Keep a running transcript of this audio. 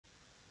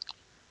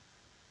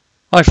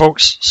Hi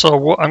folks, so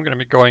what I'm going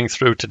to be going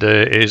through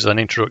today is an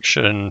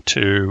introduction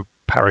to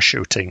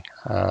parachuting.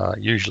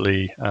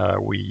 Usually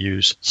we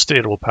use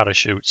steerable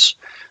parachutes,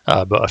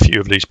 but a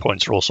few of these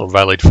points are also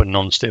valid for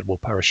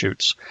non-steerable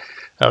parachutes.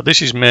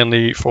 This is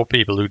mainly for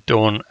people who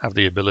don't have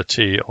the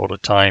ability or the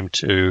time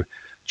to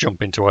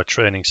jump into our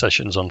training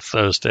sessions on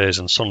Thursdays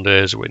and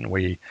Sundays when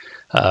we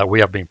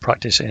have been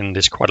practicing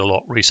this quite a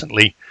lot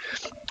recently.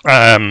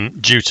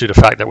 Due to the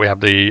fact that we have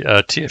the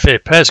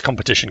TFA pairs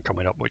competition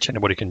coming up, which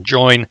anybody can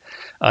join,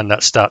 and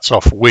that starts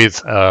off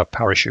with a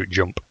parachute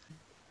jump.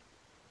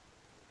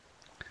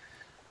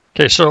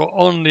 Okay, so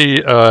on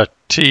the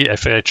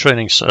TFA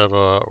training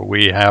server,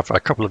 we have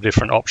a couple of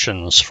different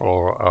options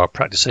for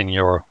practicing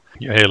your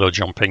halo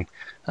jumping.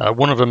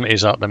 One of them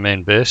is at the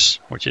main base,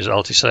 which is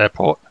Altis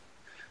Airport,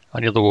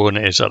 and the other one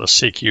is at the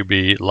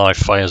CQB live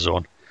fire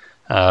zone.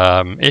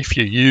 If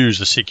you use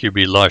the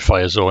CQB live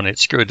fire zone,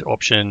 it's a good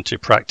option to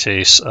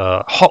practice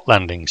hot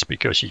landings,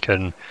 because you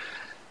can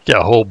get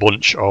a whole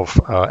bunch of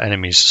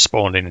enemies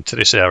spawned into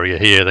this area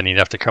here. Then you'd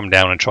have to come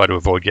down and try to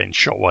avoid getting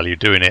shot while you're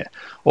doing it.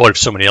 Or if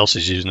somebody else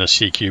is using the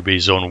CQB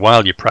zone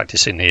while you're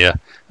practicing here,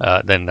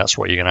 then that's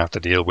what you're going to have to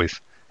deal with,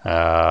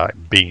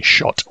 being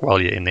shot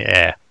while you're in the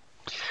air.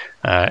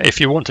 If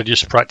you want to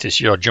just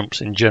practice your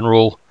jumps in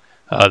general,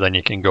 then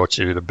you can go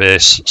to the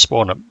base,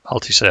 spawn at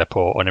Altis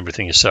Airport, and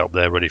everything is set up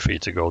there ready for you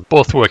to go.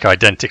 Both work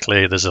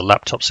identically. There's a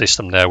laptop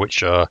system there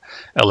which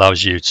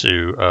allows you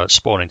to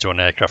spawn into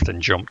an aircraft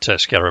and jump,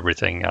 test care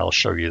everything. I'll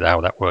show you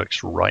how that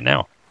works right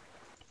now.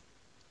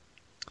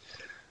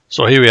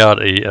 So here we are at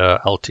the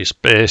Altis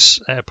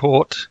base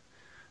airport,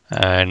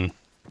 and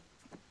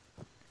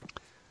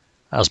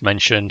as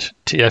mentioned,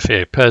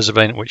 TFA pairs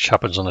event, which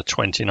happens on the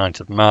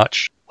 29th of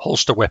March.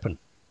 Holster weapon.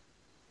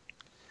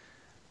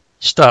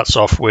 Starts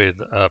off with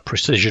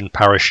precision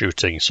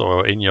parachuting.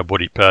 So in your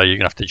buddy pair, you're going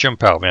to have to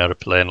jump out of an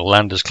aeroplane,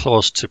 land as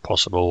close to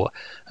possible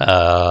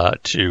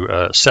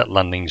to set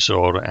landing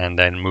zone, and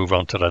then move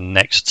on to the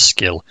next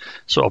skill.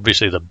 So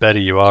obviously the better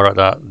you are at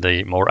that,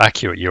 the more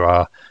accurate you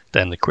are,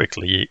 then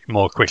the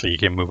more quickly you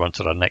can move on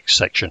to the next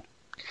section.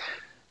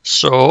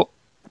 So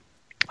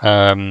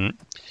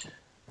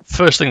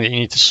first thing that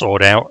you need to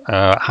sort out,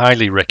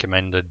 highly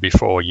recommended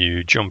before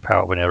you jump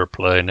out of an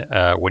aeroplane,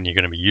 when you're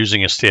going to be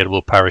using a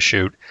steerable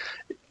parachute,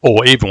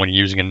 or even when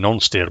you're using a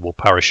non-steerable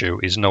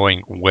parachute, is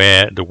knowing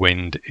where the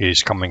wind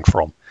is coming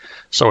from.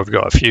 So we've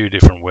got a few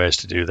different ways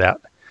to do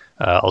that.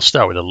 I'll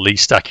start with the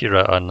least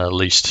accurate and the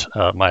least,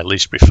 my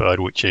least preferred,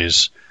 which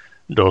is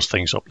those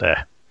things up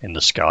there in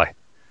the sky.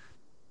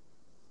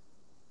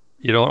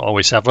 You don't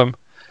always have them,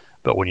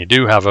 but when you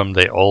do have them,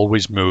 they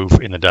always move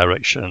in the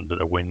direction that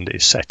the wind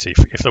is set.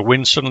 If the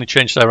wind suddenly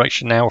changed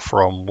direction now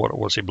from, what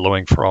was it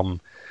blowing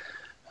from,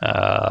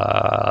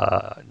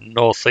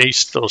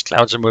 northeast, those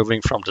clouds are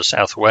moving from to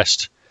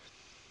southwest.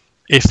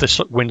 If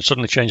the wind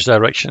suddenly changed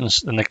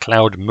directions, then the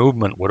cloud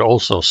movement would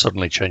also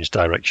suddenly change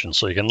direction.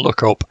 So you can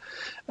look up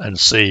and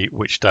see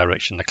which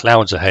direction the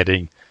clouds are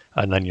heading,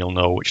 and then you'll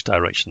know which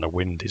direction the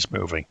wind is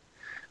moving.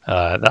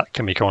 That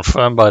can be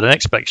confirmed by the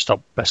next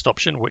best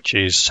option, which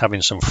is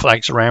having some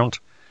flags around,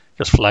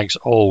 because flags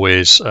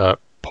always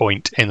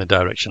point in the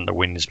direction the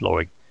wind is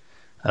blowing.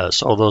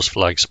 So those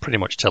flags are pretty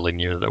much telling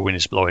you that the wind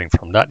is blowing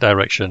from that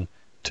direction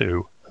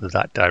to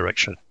that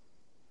direction.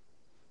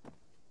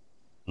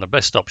 And the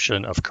best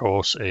option, of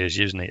course, is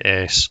using the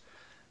ACE.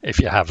 If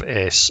you have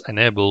ACE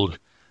enabled,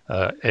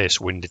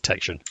 ACE wind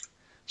detection.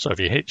 So if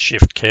you hit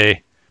Shift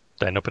K,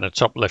 then up in the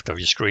top left of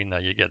your screen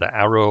there you get the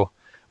arrow,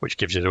 which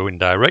gives you the wind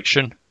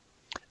direction,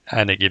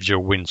 and it gives you a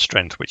wind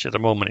strength, which at the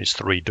moment is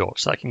 3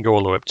 dots. That can go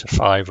all the way up to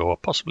 5 or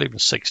possibly even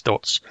 6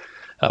 dots,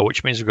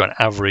 which means we've got an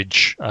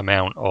average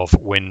amount of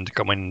wind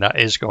coming. That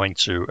is going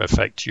to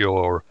affect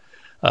your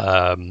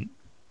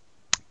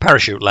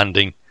parachute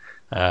landing,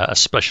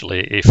 especially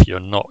if you're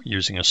not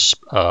using a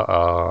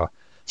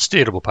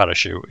steerable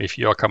parachute. If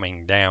you're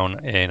coming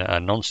down in a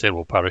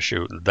non-steerable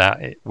parachute,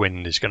 that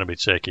wind is going to be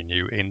taking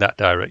you in that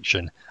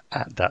direction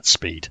at that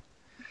speed.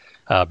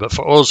 But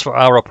for us, for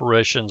our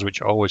operations,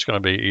 which are always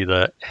going to be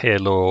either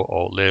halo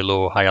or lay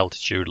low, high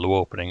altitude, low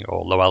opening,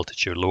 or low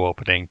altitude, low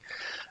opening,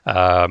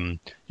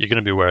 you're going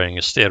to be wearing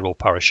a steerable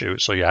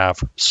parachute, so you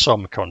have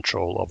some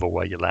control over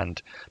where you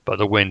land. But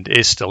the wind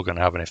is still going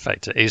to have an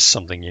effect. It is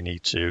something you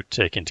need to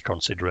take into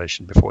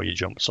consideration before you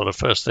jump. So the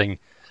first thing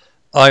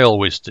I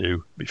always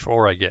do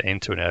before I get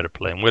into an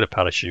aeroplane with a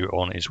parachute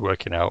on is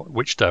working out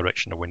which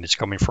direction the wind is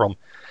coming from.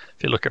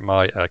 If you look at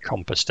my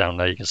compass down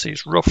there, you can see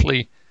it's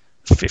roughly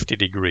 50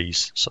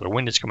 degrees. So the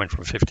wind is coming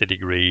from 50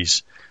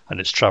 degrees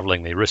and it's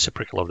traveling the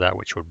reciprocal of that,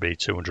 which would be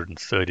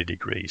 230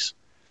 degrees.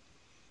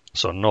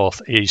 So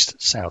northeast,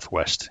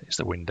 southwest is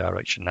the wind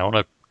direction. Now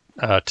on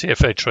a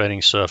TFA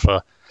training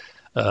surfer,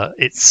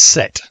 it's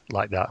set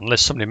like that.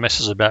 Unless somebody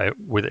messes about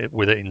with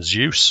it in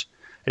Zeus,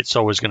 it's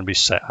always going to be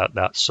set at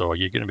that. So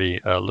you're going to be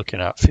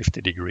looking at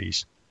 50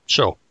 degrees.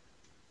 So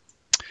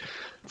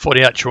for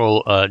the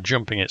actual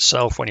jumping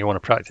itself, when you want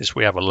to practice,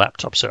 we have a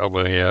laptop set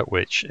over here,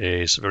 which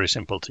is very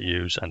simple to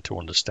use and to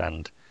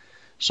understand.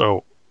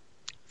 So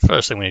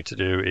first thing we need to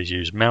do is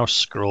use mouse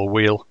scroll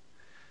wheel.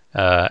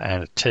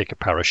 and take a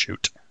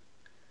parachute.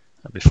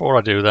 And before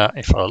I do that,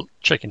 if I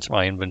check into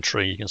my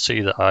inventory, you can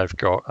see that I've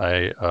got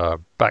a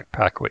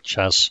backpack which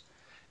has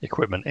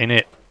equipment in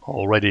it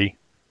already.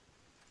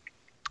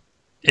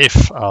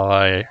 If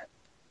I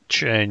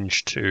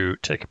change to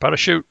take a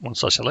parachute,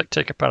 once I select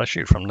take a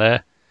parachute from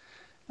there,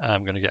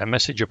 I'm going to get a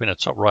message up in the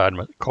top right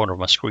corner of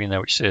my screen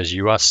there which says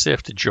you are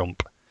safe to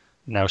jump.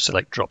 Now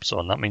select drop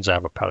zone. That means I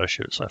have a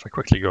parachute. So if I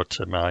quickly go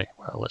to my,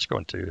 well, let's go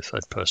into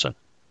third person.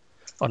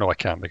 Oh no, I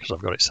can't because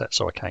I've got it set,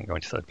 so I can't go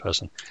into third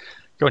person.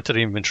 Go into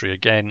the inventory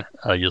again,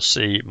 you'll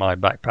see my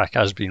backpack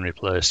has been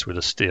replaced with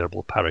a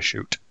steerable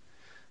parachute,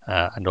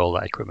 and all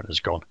that equipment has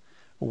gone.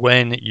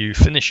 When you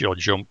finish your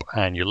jump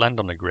and you land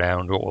on the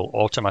ground, what will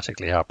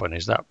automatically happen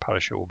is that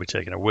parachute will be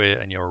taken away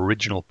and your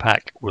original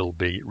pack will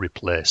be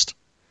replaced.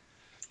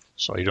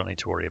 So you don't need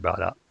to worry about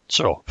that.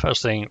 So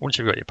first thing, once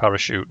you've got your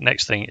parachute,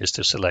 next thing is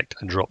to select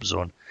a drop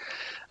zone.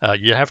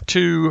 You have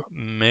two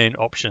main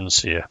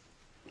options here.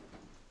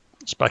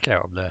 Let's back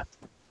out of there.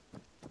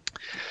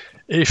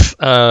 If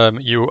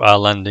you are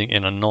landing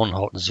in a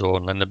non-hot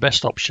zone, then the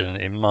best option,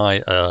 in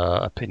my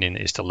opinion,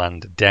 is to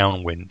land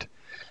downwind.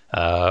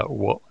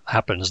 What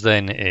happens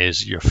then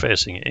is you're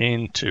facing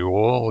in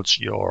towards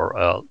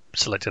your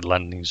selected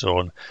landing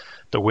zone.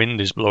 The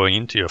wind is blowing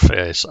into your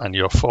face and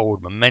your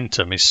forward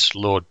momentum is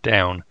slowed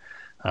down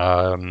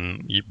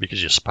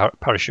because your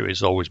parachute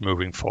is always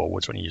moving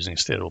forwards when you're using a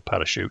steerable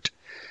parachute.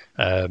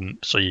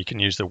 So you can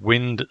use the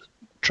wind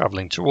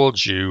traveling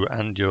towards you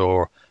and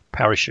your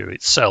parachute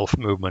itself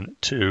movement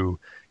to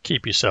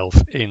keep yourself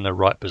in the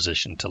right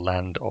position to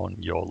land on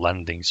your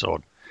landing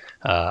zone.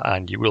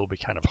 And you will be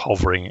kind of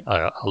hovering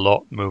a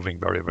lot, moving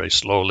very, very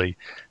slowly,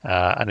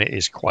 and it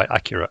is quite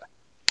accurate.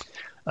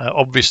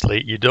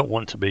 Obviously, you don't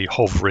want to be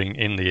hovering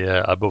in the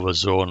air above a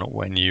zone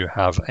when you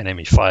have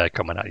enemy fire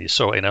coming at you.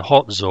 So in a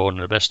hot zone,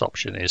 the best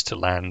option is to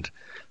land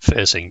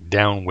facing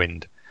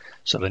downwind.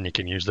 So then you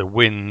can use the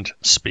wind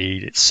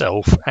speed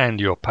itself and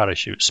your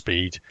parachute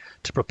speed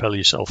to propel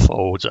yourself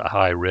forwards at a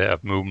high rate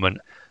of movement,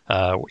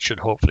 which should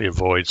hopefully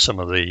avoid some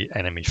of the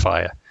enemy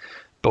fire.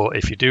 But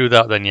if you do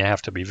that, then you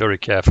have to be very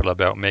careful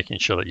about making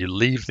sure that you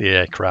leave the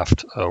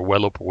aircraft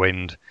well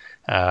upwind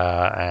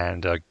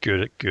and are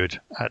good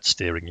at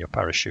steering your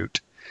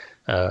parachute.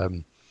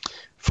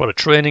 For a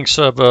training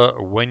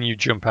server, when you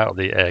jump out of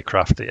the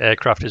aircraft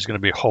is going to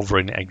be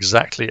hovering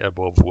exactly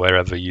above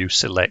wherever you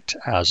select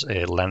as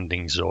a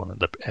landing zone.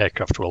 The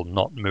aircraft will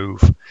not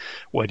move.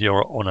 When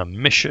you're on a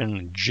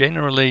mission,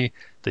 generally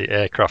the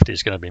aircraft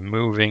is going to be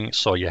moving,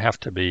 so you have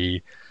to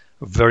be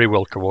very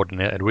well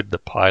coordinated with the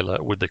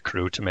pilot, with the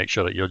crew, to make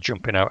sure that you're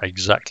jumping out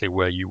exactly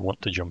where you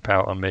want to jump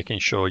out, and making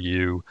sure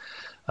you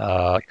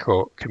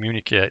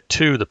communicate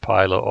to the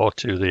pilot or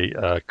to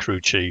the crew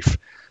chief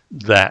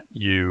that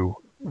you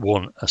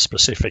want a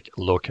specific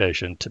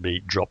location to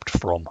be dropped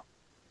from.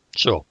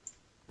 So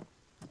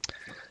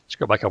let's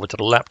go back over to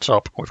the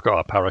laptop. We've got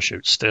our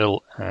parachute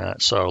still,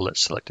 so let's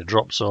select a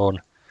drop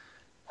zone.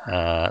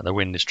 The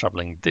wind is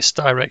traveling this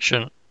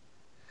direction,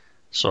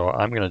 so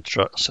I'm going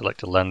to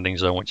select a landing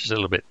zone which is a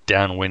little bit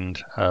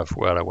downwind of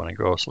where I want to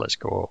go. So let's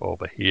go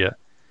over here,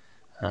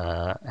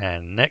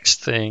 and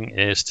next thing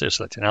is to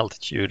select an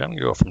altitude. I'm going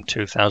to go from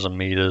 2,000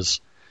 meters,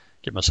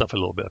 give myself a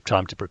little bit of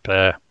time to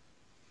prepare.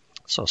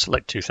 So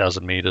select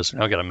 2,000 meters,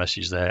 and I'll get a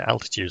message there,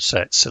 altitude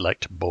set,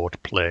 select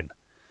board plane.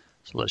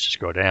 So let's just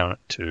go down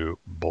to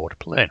board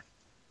plane.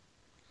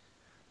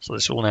 So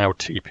this will now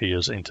TP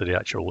us into the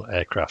actual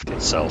aircraft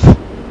itself.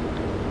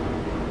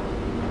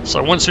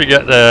 So once we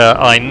get there,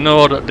 I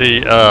know that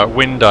the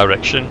wind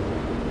direction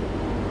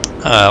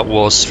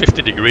was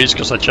 50 degrees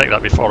because I checked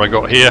that before I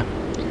got here.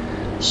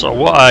 So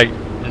what I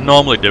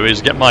normally do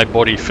is get my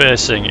body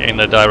facing in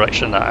the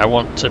direction that I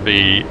want to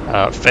be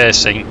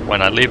facing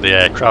when I leave the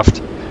aircraft,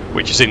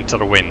 which is into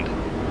the wind.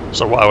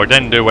 So what I would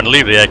then do when I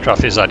leave the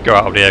aircraft is I'd go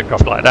out of the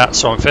aircraft like that,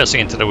 so I'm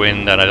facing into the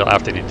wind and I don't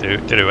have to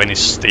do any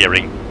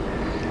steering.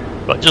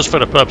 But just for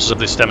the purpose of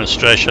this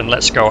demonstration,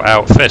 let's go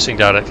out facing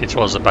directly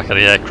towards the back of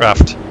the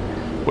aircraft,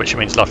 which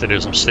means I'll have to do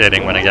some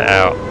steering when I get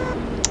out.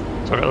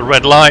 So I've got the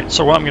red light,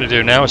 so what I'm going to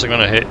do now is I'm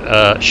going to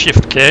hit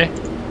Shift K,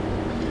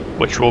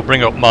 which will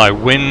bring up my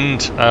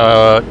wind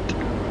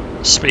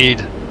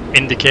speed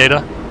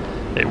indicator.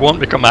 It won't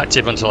become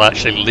active until I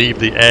actually leave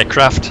the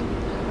aircraft,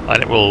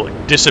 and it will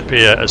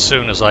disappear as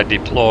soon as I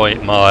deploy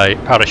my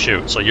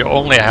parachute. So you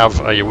only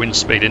have your wind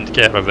speed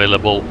indicator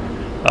available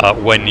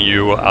when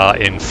you are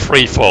in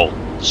free fall.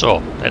 So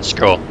let's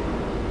go.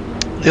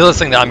 The other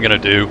thing that I'm going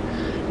to do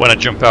when I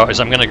jump out is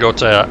I'm going to go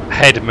to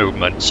head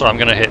movement. So I'm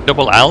going to hit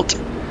double Alt,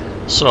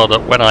 so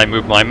that when I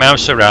move my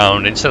mouse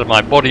around, instead of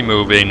my body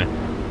moving,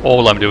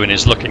 all I'm doing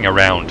is looking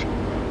around,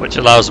 which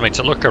allows me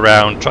to look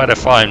around, try to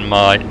find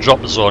my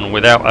drop zone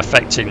without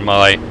affecting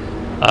my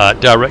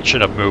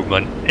direction of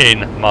movement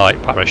in my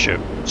parachute.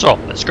 So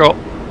let's go.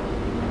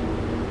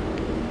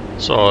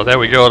 So there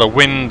we go, the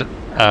wind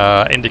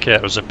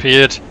indicator has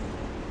appeared.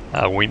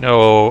 We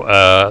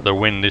know the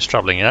wind is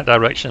traveling in that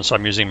direction, so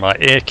I'm using my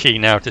A key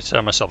now to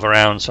turn myself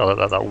around so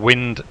that that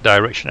wind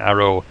direction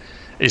arrow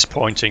is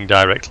pointing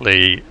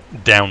directly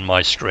down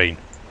my screen,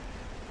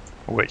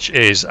 which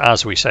is,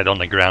 as we said on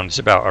the ground, is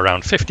about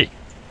around 50.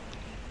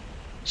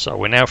 So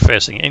we're now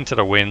facing into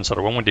the wind, so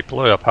that when we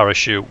deploy our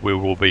parachute, we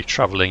will be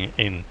traveling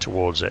in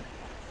towards it.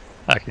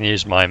 I can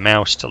use my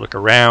mouse to look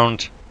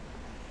around.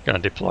 I'm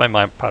going to deploy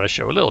my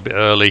parachute a little bit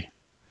early,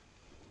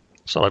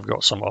 so I've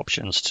got some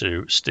options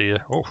to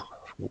steer. Oh,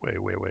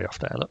 way off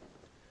there, look.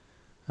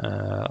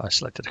 I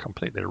selected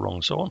completely the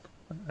wrong zone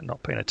and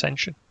not paying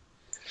attention.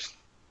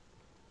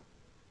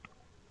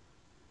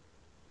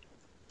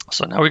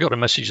 So now we've got a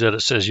message there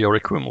that says your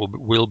equipment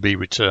will be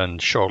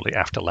returned shortly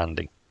after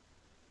landing.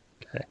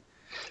 Okay.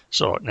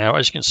 So now,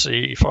 as you can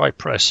see, if I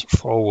press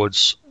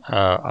forwards,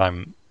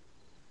 I'm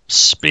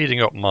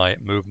speeding up my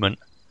movement.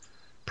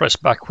 Press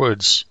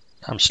backwards,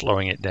 I'm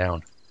slowing it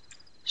down.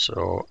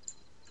 So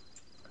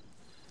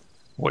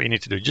what you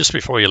need to do just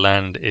before you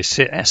land is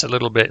hit S a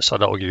little bit, so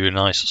that will give you a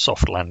nice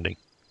soft landing.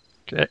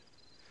 Okay,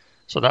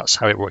 so that's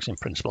how it works in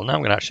principle. Now I'm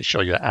going to actually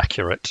show you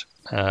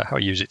how I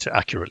use it to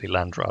accurately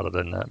land rather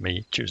than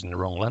me choosing the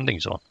wrong landing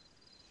zone.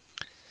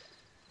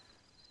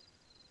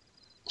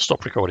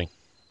 Stop recording.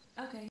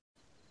 Okay.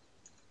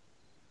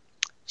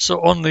 So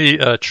on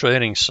the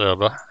training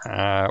server,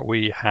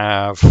 we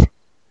have,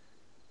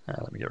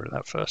 let me get rid of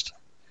that first,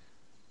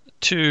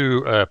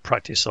 two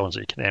practice zones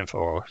that you can aim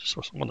for.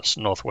 So one that's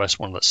northwest,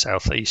 one that's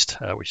southeast,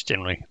 which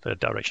generally the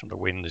direction of the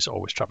wind is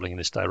always traveling in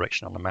this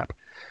direction on the map.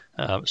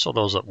 So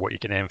those are what you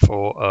can aim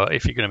for.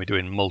 If you're going to be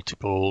doing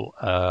multiple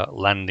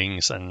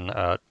landings and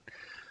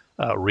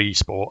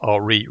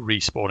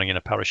respawning in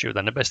a parachute,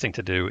 then the best thing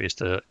to do is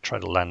to try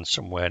to land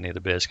somewhere near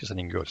the base, because then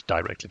you can go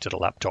directly to the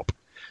laptop.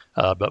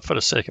 But for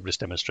the sake of this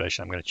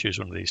demonstration, I'm going to choose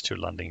one of these two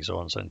landing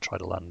zones and try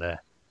to land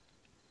there.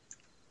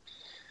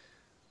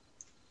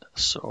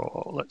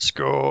 So let's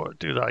go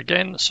do that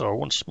again. So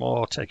once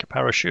more, take a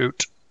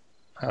parachute.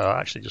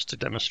 Actually, just to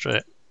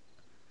demonstrate,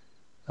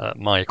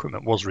 my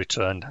equipment was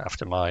returned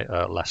after my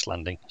last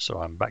landing, so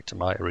I'm back to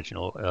my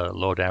original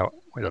loadout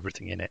with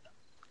everything in it.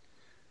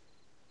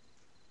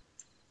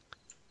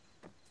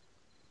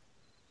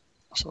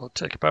 So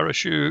take a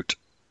parachute,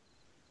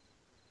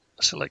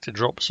 select a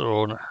drop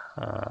zone.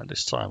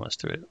 This time let's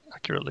do it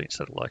accurately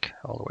instead of like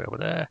all the way over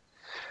there.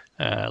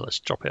 Let's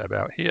drop it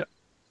about here.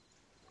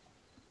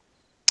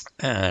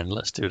 And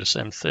let's do the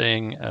same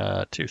thing,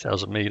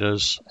 2,000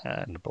 meters,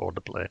 and board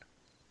the plane.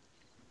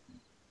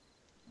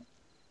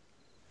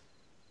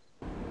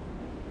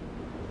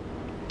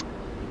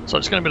 So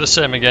it's going to be the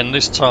same again.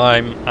 This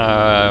time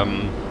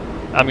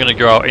I'm going to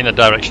go out in the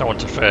direction I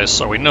want to face.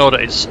 So we know that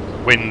its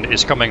wind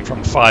is coming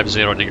from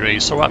 50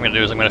 degrees. So what I'm going to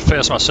do is I'm going to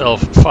face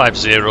myself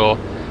 50,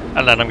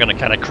 and then I'm going to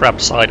kind of crab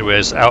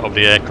sideways out of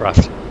the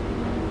aircraft.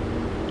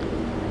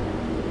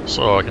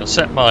 So I can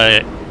set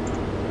my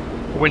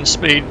wind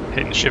speed,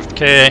 hitting Shift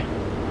K.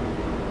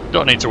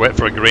 Don't need to wait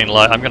for a green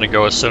light. I'm going to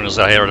go as soon as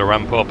I hear the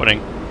ramp opening.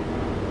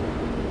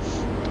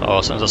 Or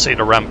as soon as I see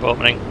the ramp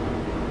opening.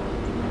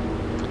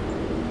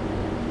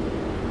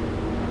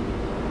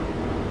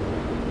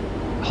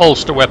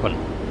 Holster weapon.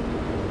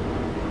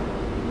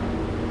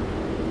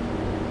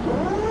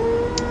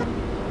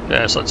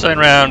 Okay, so turn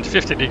around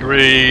 50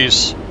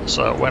 degrees.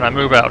 So when I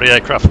move out of the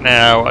aircraft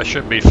now, I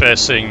should be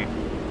facing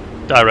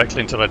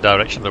directly into the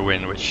direction of the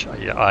wind, which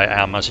I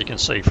am, as you can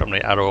see from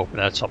the arrow up in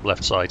the top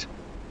left side.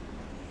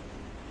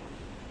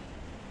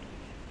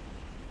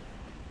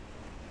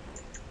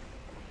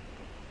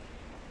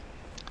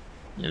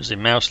 Use the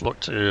mouse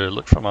to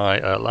look for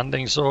my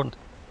landing zone.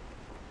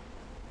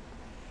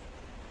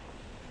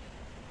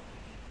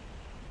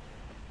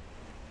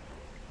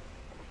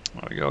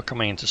 There we go,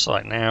 coming into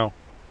sight now.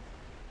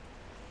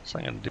 So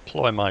I'm going to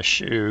deploy my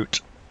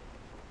chute.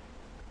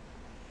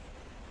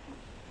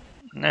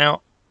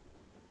 Now,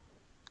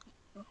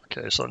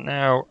 okay, so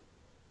now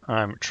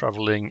I'm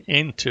traveling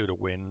into the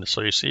wind.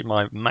 So you see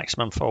my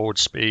maximum forward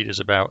speed is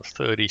about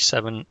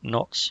 37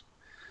 knots.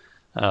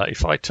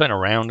 If I turn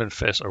around and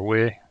face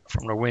away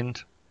from the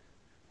wind,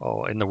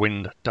 or in the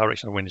wind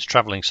direction the wind is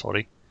traveling,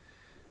 sorry.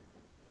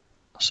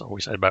 So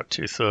we said about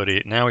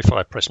 230. Now if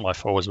I press my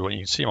forwards button, you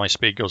can see my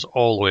speed goes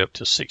all the way up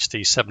to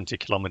 60, 70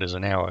 kilometers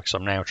an hour, because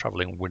I'm now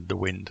traveling with the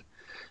wind.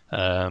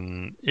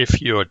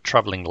 If you're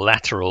traveling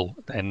lateral,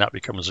 then that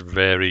becomes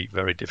very,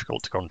 very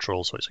difficult to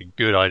control. So it's a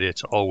good idea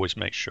to always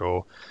make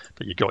sure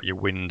that you got your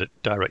wind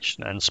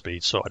direction and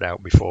speed sorted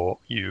out before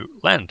you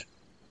land.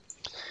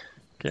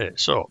 Okay,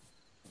 so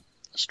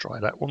let's try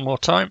that one more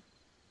time.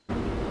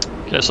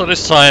 Okay, so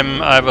this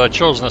time I've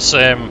chosen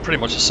pretty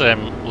much the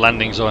same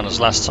landing zone as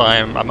last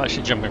time. I'm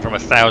actually jumping from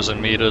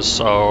 1,000 meters,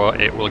 so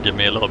it will give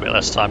me a little bit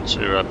less time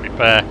to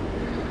prepare,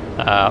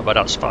 but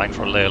that's fine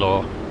for lay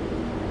low.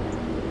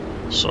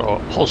 So,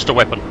 holster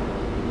weapon.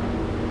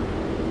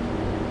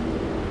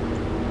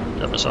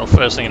 Get myself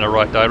facing in the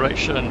right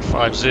direction,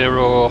 50,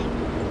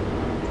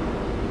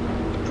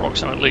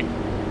 approximately.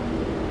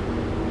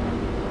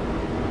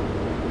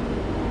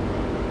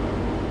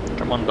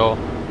 Come on, door,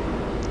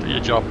 do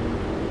your job.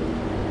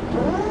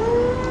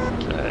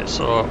 Okay,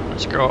 so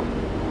let's go.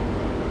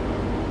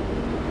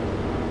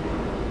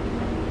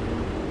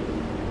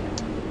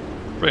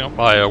 Bring up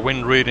my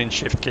wind reading,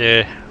 shift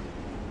gear,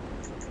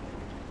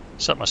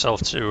 set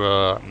myself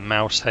to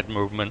mouse head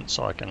movement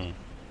so I can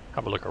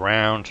have a look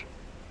around.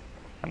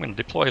 I'm going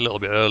to deploy a little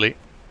bit early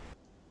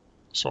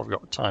so I've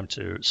got time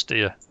to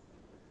steer.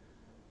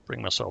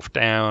 Bring myself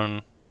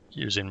down,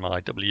 using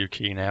my W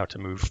key now to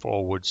move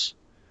forwards.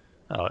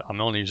 I'm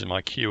only using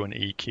my Q and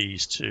E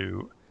keys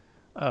to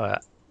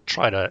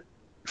try to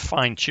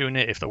fine-tune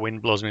it if the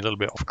wind blows me a little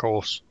bit off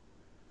course.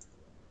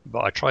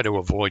 But I try to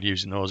avoid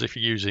using those. If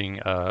you're using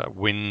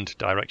wind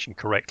direction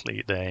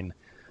correctly, then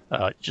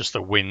just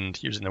the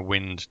wind, using the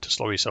wind to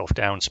slow yourself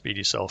down, speed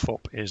yourself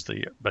up is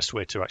the best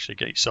way to actually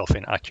get yourself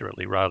in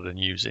accurately rather than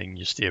using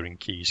your steering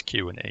keys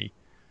Q and E.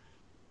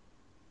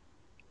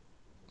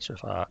 So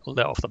if I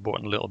let off the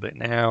button a little bit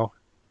now,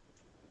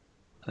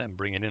 and then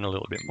bring it in a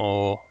little bit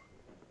more,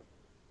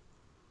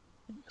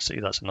 see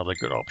that's another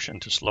good option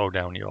to slow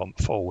down your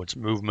forwards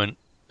movement,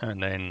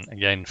 and then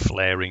again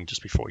flaring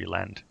just before you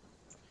land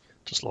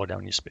to slow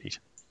down your speed.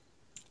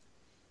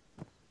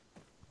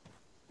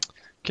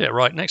 Okay,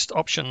 right, next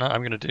option that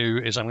I'm going to do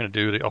is I'm going to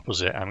do the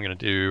opposite. I'm going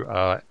to do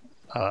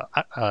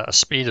a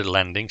speeded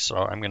landing, so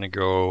I'm going to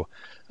go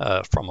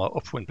from an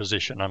upwind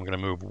position. I'm going to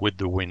move with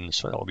the wind,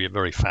 so that'll be a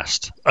very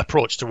fast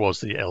approach towards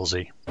the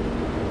LZ.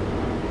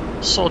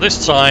 So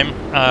this time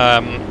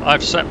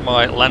I've set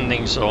my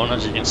landing zone,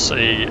 as you can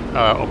see,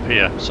 up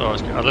here. So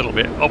it's a little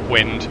bit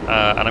upwind, and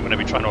I'm going to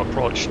be trying to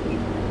approach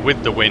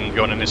with the wind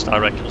going in this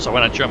direction. So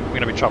when I jump, I'm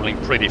going to be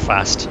traveling pretty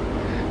fast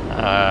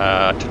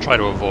to try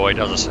to avoid,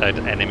 as I said,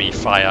 enemy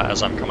fire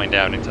as I'm coming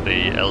down into the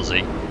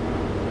LZ.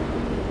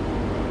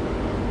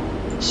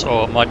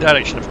 So my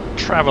direction of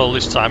travel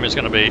this time is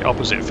going to be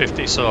opposite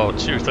 50, so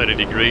 230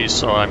 degrees.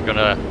 So I'm going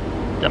to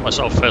get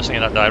myself facing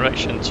in that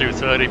direction,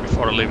 230,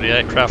 before I leave the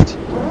aircraft.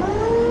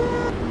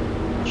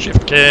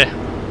 Shift gear,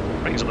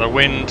 brings up the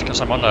wind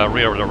because I'm on the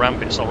rear of the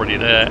ramp, it's already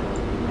there,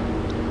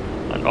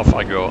 and off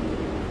I go.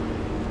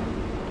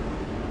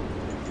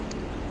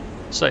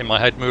 Same my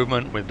head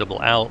movement with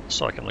double L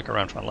so I can look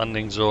around for my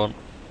landing zone.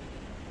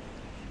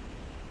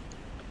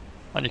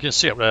 And you can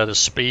see up there the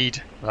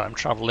speed that I'm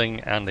travelling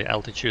and the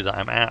altitude that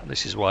I'm at.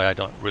 This is why I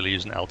don't really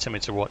use an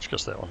altimeter watch,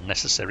 because they're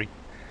unnecessary.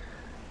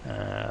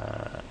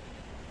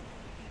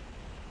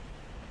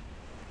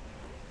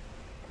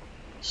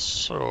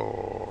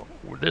 So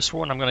with this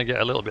one I'm going to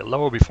get a little bit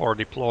lower before I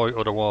deploy,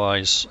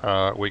 otherwise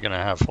we're going to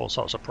have all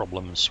sorts of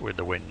problems with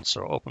the wind.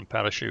 So open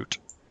parachute.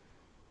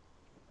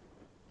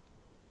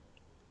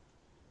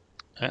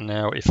 And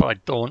now if I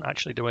don't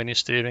actually do any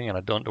steering and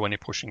I don't do any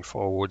pushing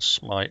forwards,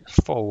 my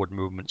forward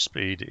movement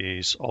speed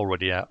is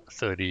already at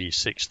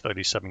 36,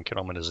 37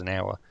 kilometers an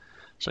hour.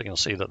 So you can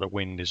see that the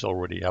wind is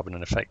already having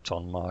an effect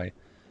on my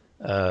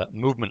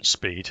movement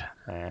speed.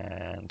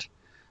 And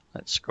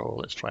let's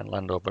try and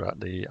land over at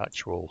the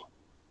actual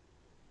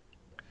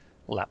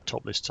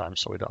laptop this time,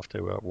 so we don't have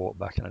to walk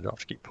back and I don't have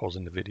to keep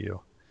pausing the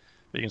video.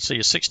 But you can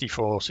see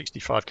 64,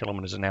 65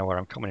 kilometers an hour.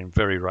 I'm coming in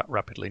very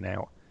rapidly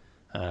now.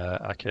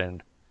 I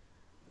can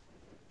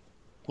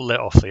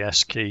let off the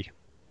S key,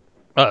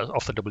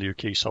 off the W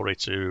key, sorry,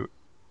 to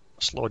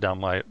slow down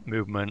my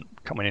movement,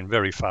 coming in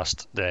very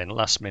fast, then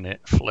last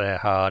minute flare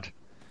hard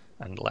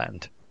and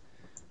land.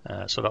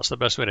 So that's the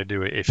best way to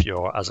do it if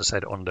you're, as I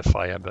said, under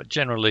fire, but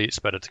generally it's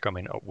better to come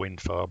in upwind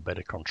for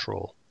better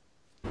control.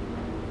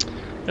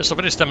 Yeah, so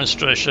for this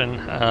demonstration,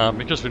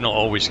 because we don't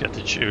always get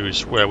to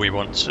choose where we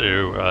want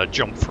to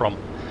jump from,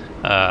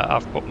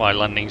 I've put my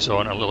landing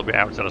zone a little bit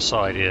out to the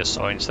side here,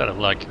 so instead of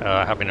like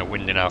having a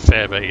wind in our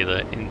favour either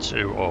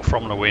into or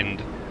from the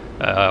wind,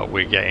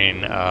 we're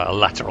getting a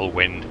lateral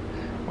wind,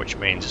 which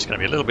means it's going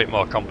to be a little bit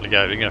more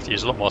complicated. We're going to have to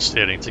use a lot more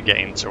steering to get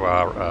into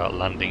our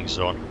landing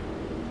zone.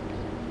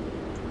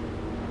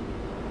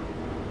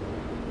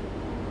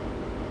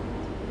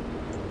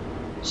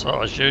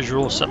 So as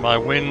usual, set my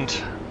wind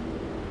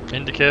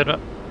indicator.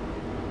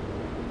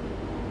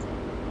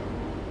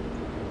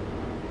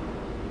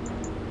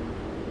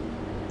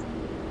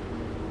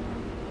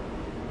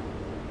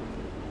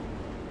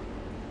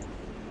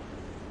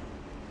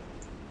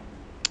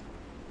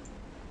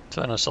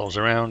 Turn ourselves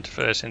around,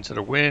 face into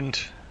the wind.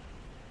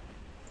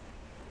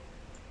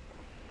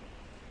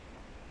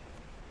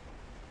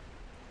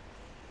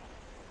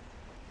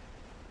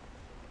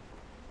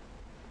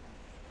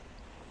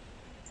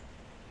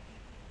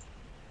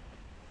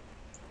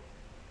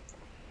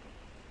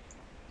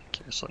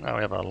 Okay, so now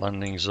we have our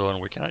landing zone.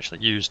 We can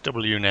actually use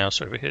W now,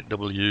 so if we hit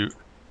W,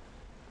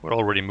 we're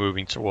already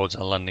moving towards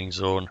our landing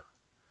zone.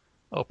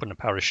 Open the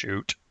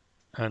parachute.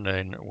 And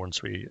then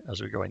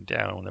as we're going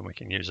down, then we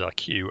can use our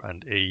Q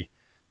and E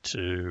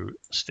to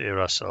steer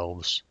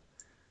ourselves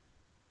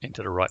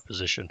into the right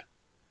position.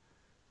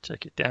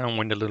 Take it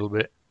downwind a little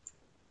bit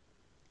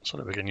so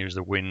that we can use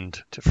the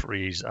wind to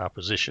freeze our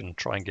position,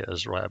 try and get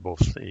us right above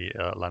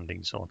the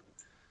landing zone.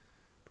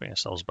 Bring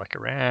ourselves back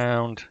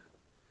around.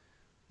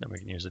 Then we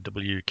can use the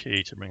W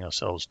key to bring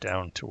ourselves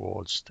down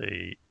towards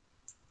the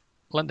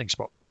landing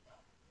spot.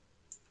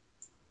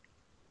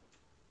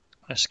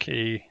 S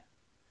key.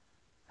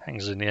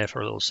 Hangs in the air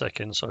for a little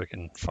second so we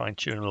can fine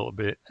tune a little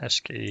bit. S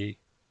key,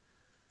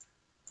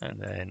 and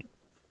then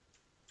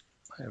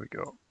there we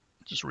go.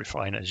 Just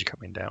refine it as you're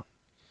coming down.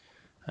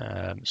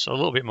 So a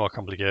little bit more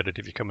complicated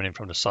if you're coming in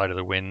from the side of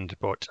the wind,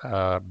 but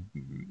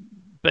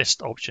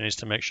best option is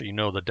to make sure you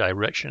know the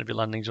direction of your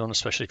landing zone,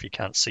 especially if you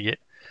can't see it.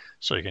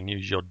 So you can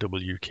use your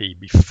W key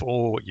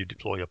before you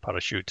deploy your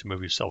parachute to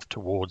move yourself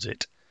towards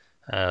it,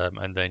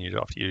 and then you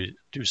don't have to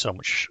do so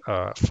much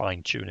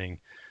fine tuning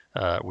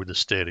with the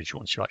steerage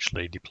once you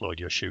actually deployed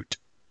your chute.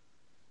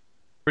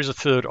 There is a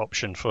third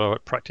option for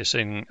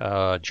practicing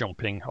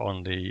jumping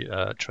on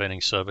the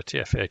training server,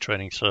 TFA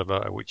training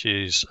server, which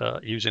is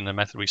using the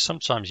method we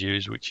sometimes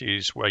use, which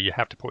is where you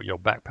have to put your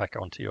backpack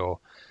onto your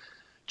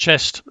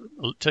chest,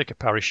 take a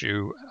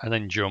parachute, and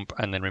then jump,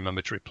 and then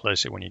remember to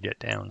replace it when you get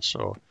down.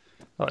 So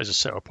that is a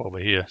setup over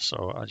here.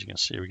 So as you can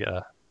see, we get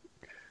a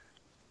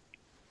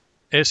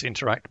ACE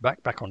interact,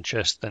 backpack on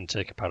chest, then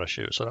take a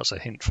parachute. So that's a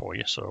hint for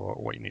you. So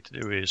what you need to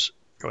do is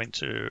go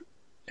into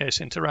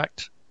ACE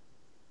interact.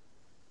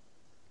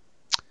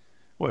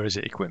 Where is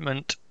it?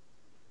 Equipment,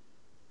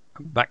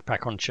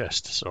 backpack on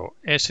chest. So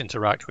ACE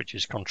interact, which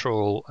is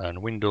control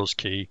and Windows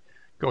key,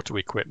 go to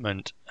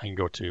equipment and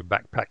go to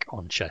backpack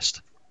on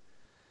chest.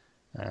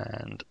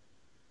 And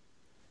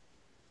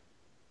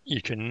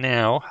you can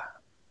now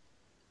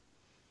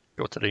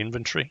go to the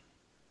inventory,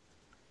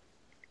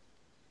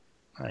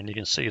 and you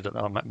can see that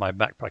my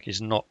backpack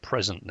is not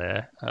present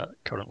there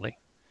currently.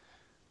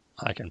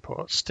 I can put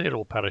a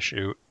steerable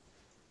parachute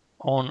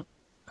on,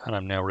 and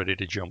I'm now ready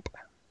to jump.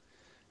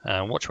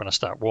 And watch when I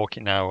start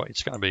walking now,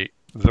 it's going to be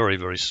very,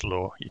 very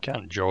slow. You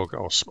can't jog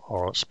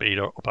or speed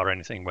up or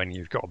anything when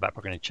you've got a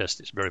backpack on your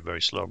chest. It's very,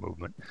 very slow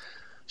movement.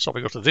 So if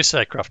we go to this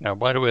aircraft now,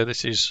 by the way,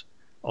 this is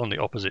on the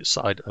opposite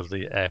side of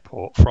the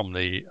airport from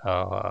the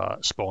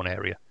spawn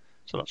area.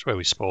 So that's where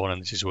we spawn,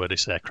 and this is where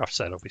this aircraft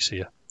setup is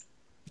here.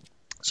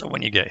 So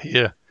when you get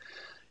here,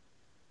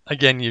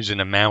 again using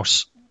a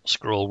mouse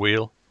scroll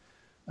wheel,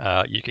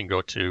 you can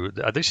go to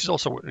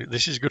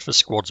this is good for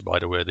squads, by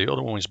the way. The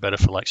other one is better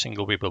for like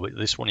single people, but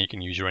this one you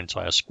can use your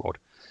entire squad.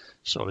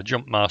 So the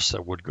jump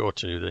master would go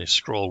to the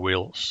scroll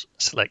wheel,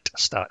 select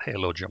start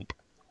halo jump,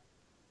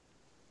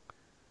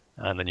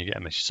 and then you get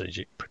a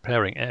message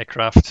preparing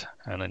aircraft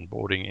and then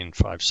boarding in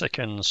 5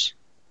 seconds,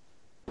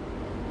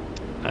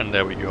 and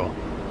there we go.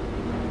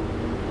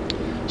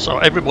 So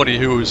everybody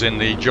who's in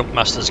the jump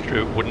master's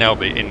group would now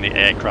be in the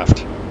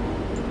aircraft.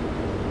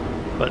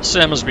 But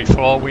same as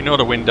before, we know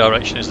the wind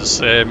direction is the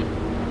same.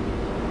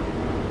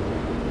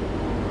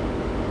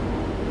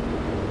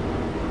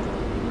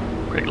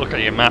 Quick look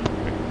at your map.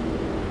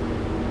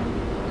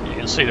 You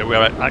can see that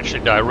we're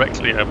actually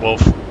directly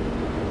above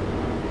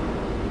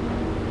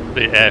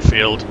the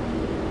airfield,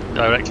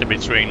 directly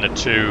between the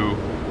two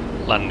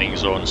landing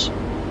zones.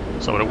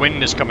 So the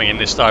wind is coming in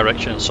this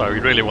direction, so we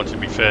really want to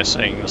be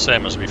facing the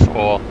same as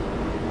before.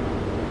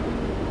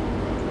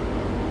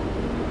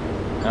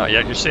 Oh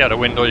yeah, you see out the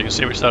window, you can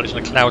see which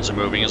direction the clouds are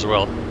moving as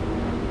well.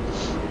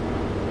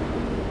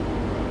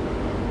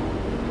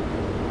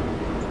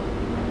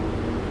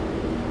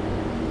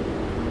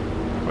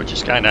 Which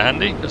is kind of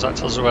handy, because that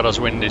tells us where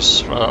the wind is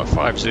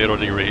 50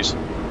 degrees.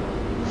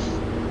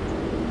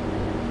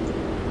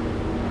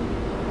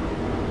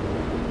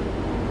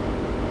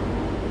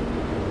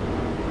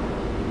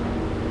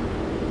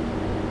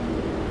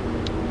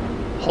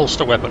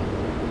 Holster weapon.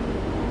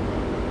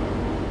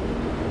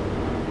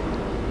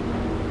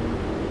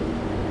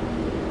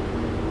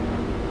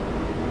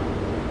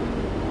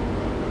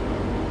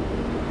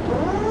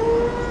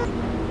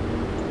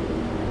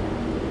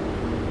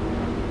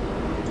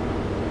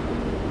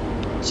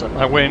 Set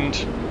my wind,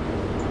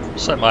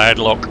 set my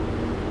headlock,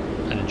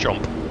 and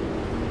jump.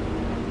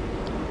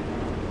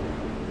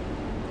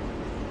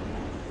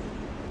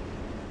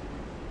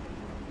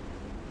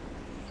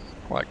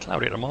 Quite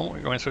cloudy at the moment.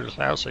 We're going through the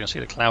clouds, so you can see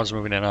the clouds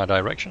moving in our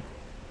direction.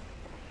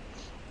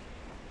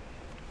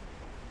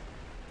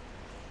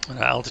 And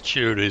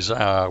altitude is,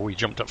 we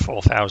jumped at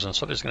 4,000,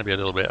 so this is going to be a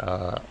little bit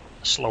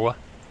slower.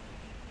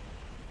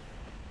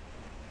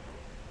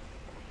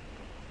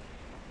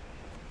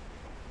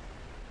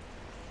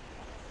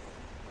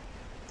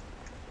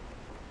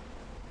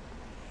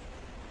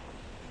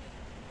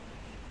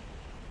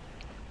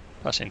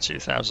 Passing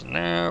 2,000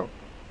 now.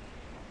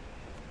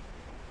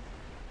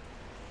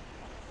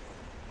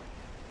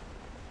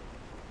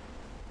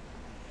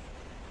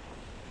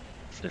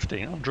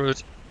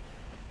 $1,500.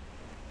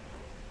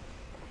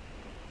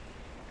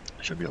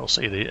 Should be able to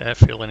see the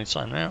airfield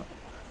anytime now.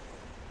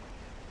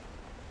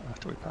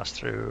 After we pass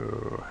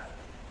through,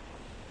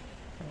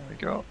 there we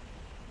go.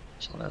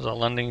 So there's our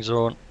landing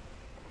zone.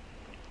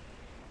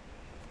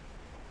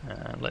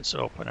 And let's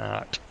open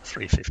at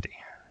 350.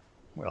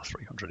 Well,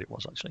 300 it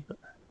was actually, but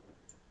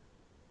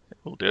it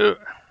will do.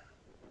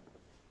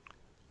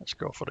 Let's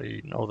go for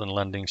the northern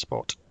landing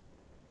spot.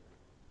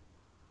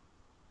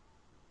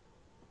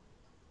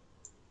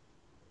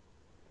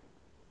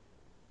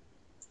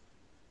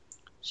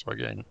 So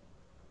again,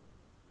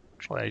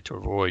 try to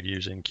avoid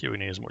using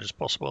Q&E as much as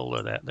possible.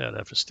 They're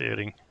there for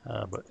steering,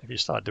 but if you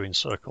start doing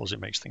circles, it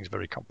makes things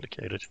very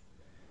complicated.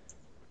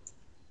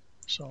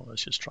 So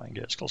let's just try and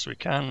get as close as we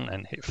can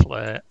and hit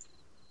flare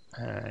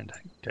and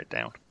get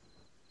down.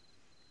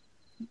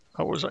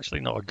 That was actually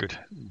not a good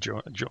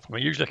jump for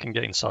me. Usually I can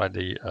get inside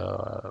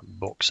the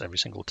box every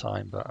single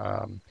time, but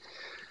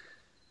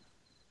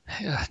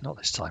yeah, not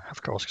this time,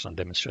 of course, because I'm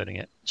demonstrating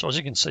it. So as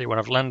you can see, when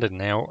I've landed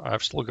now,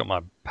 I've still got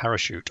my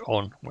parachute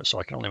on, so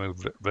I can only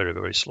move very,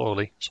 very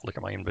slowly. So look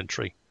at my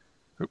inventory.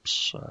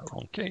 Oops,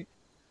 wrong key.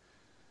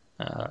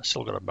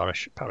 Still got a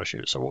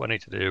parachute. So what I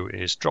need to do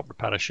is drop the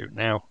parachute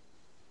now,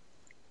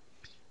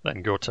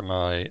 then go to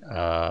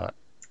my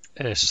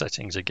air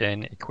settings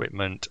again,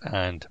 equipment,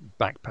 and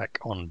backpack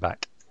on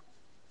back.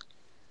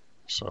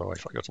 So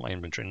if I go to my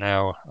inventory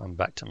now, I'm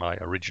back to my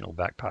original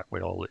backpack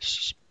with all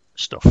this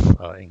stuff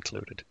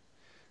included.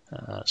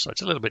 So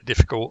it's a little bit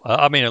difficult.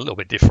 I mean, a little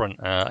bit different.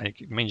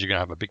 It means you're going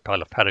to have a big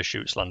pile of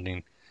parachutes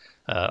landing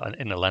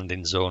in the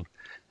landing zone.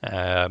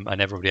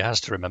 And everybody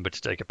has to remember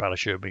to take a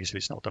parachute, because if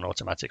it's not done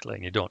automatically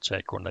and you don't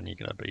take one, then you're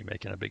going to be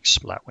making a big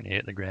splat when you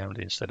hit the ground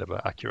instead of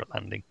an accurate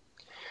landing.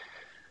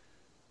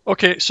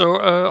 Okay,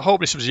 so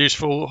hope this was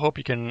useful. Hope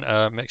you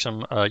can make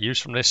some use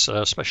from this,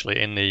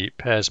 especially in the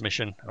pairs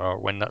mission,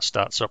 when that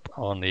starts up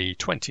on the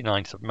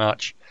 29th of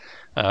March.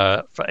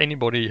 For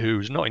anybody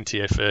who's not in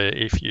TFA,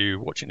 if you're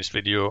watching this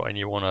video and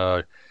you want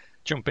to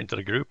jump into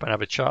the group and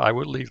have a chat, I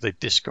will leave the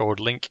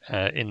Discord link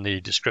in the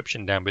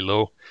description down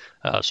below,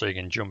 so you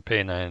can jump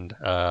in and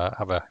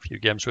have a few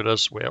games with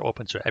us. We're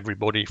open to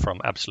everybody from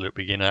absolute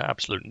beginner,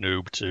 absolute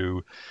noob,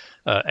 to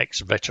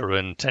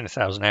ex-veteran,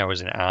 10,000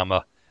 hours in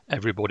ARMA.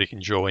 Everybody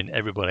can join,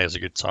 everybody has a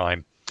good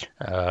time.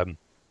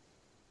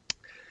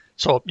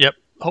 So, yep,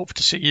 hope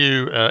to see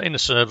you in the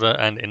server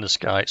and in the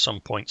sky at some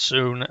point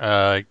soon.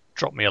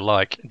 Drop me a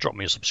like, drop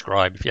me a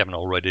subscribe if you haven't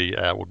already,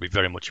 would be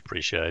very much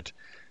appreciated.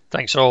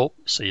 Thanks all,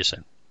 see you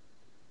soon.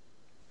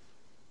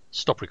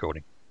 Stop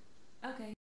recording.